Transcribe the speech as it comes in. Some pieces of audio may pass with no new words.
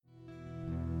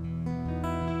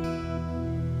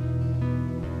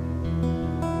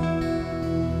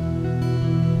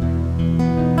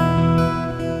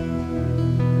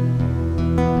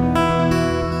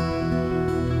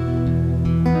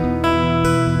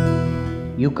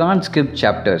You can't skip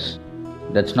chapters.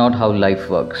 That's not how life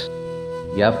works.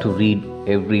 You have to read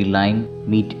every line,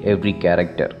 meet every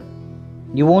character.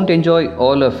 You won't enjoy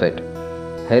all of it.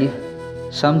 Hell,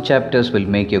 some chapters will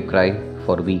make you cry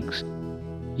for weeks.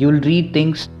 You'll read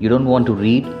things you don't want to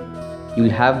read.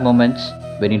 You'll have moments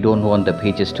when you don't want the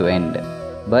pages to end.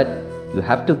 But you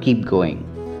have to keep going.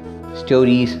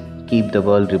 Stories keep the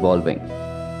world revolving.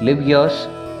 Live yours,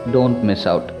 don't miss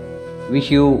out.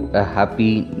 Wish you a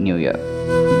happy new year.